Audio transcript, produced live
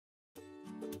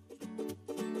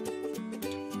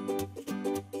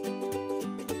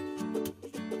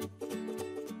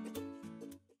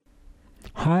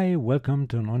Hi, welcome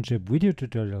to an Onshape video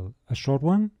tutorial, a short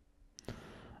one.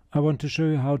 I want to show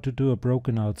you how to do a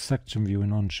broken out section view in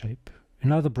Onshape.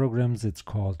 In other programs it's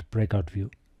called breakout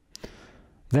view.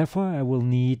 Therefore I will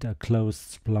need a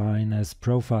closed spline as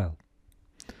profile.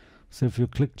 So if you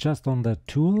click just on that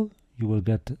tool, you will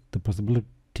get the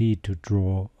possibility to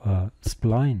draw a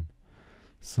spline.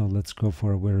 So let's go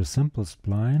for a very simple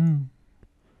spline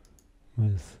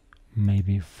with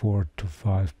maybe 4 to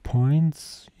 5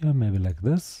 points, yeah, maybe like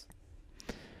this.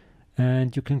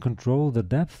 And you can control the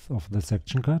depth of the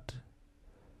section cut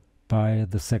by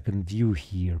the second view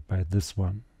here, by this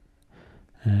one.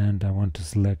 And I want to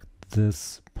select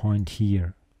this point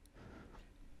here.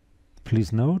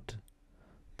 Please note,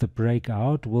 the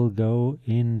breakout will go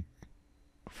in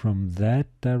from that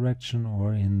direction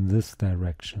or in this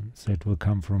direction. So it will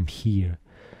come from here.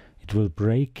 It will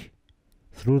break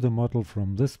through the model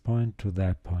from this point to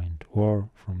that point, or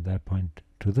from that point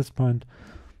to this point.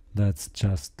 That's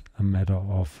just a matter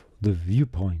of the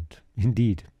viewpoint,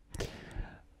 indeed.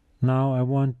 Now I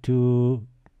want to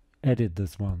edit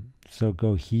this one. So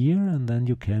go here and then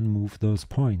you can move those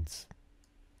points.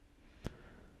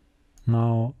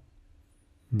 Now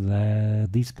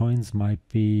these points might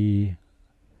be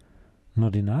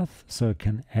not enough, so I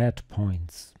can add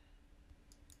points.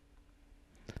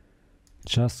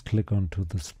 Just click onto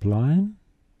the spline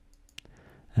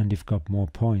and you've got more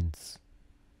points.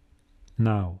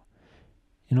 Now,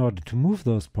 in order to move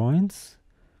those points,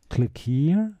 click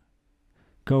here,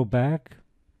 go back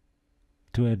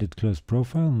to edit close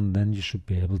profile, and then you should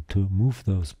be able to move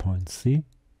those points. See?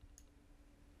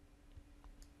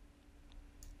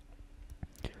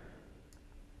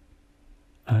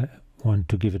 I want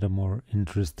to give it a more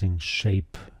interesting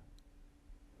shape.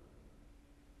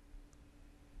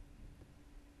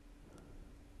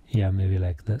 Yeah, maybe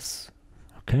like this.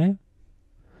 Okay.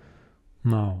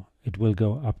 Now it will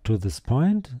go up to this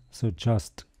point, so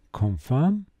just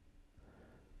confirm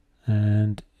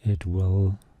and it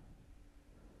will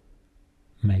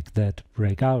make that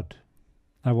break out.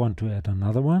 I want to add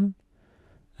another one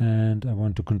and I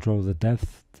want to control the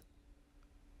depth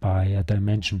by a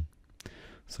dimension.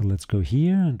 So let's go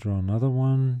here and draw another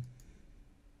one.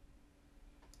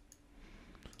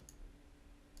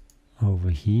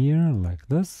 Over here like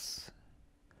this,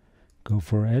 go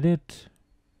for edit,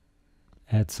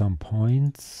 add some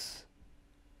points,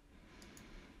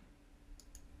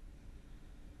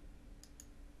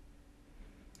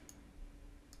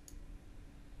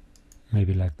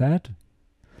 maybe like that.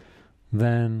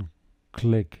 Then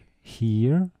click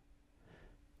here,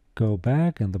 go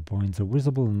back and the points are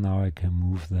visible, and now I can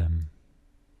move them.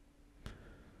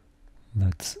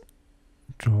 Let's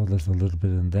draw this a little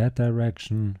bit in that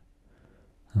direction.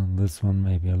 And this one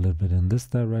maybe a little bit in this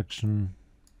direction,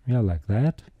 yeah, like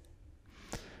that.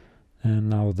 And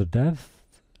now the depth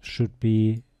should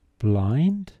be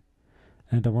blind,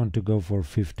 and I want to go for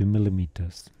 50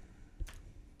 millimeters.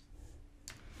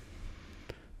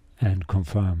 And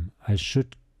confirm. I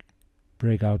should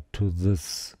break out to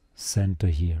this center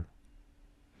here.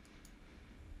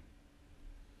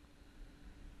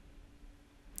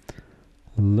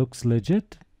 Looks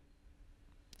legit,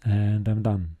 and I'm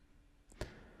done.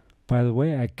 By the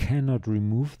way, I cannot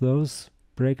remove those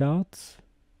breakouts.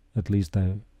 At least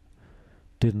I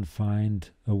didn't find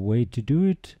a way to do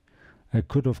it. I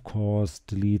could, of course,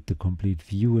 delete the complete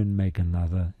view and make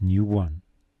another new one.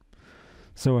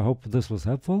 So I hope this was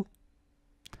helpful.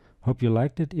 Hope you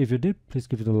liked it. If you did, please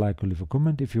give it a like or leave a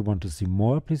comment. If you want to see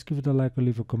more, please give it a like or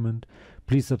leave a comment.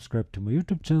 Please subscribe to my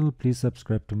YouTube channel. Please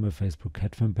subscribe to my Facebook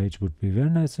head fan page. Would be very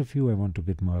nice of you. I want to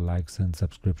get more likes and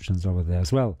subscriptions over there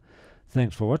as well.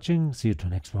 Thanks for watching. See you to the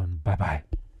next one. Bye bye.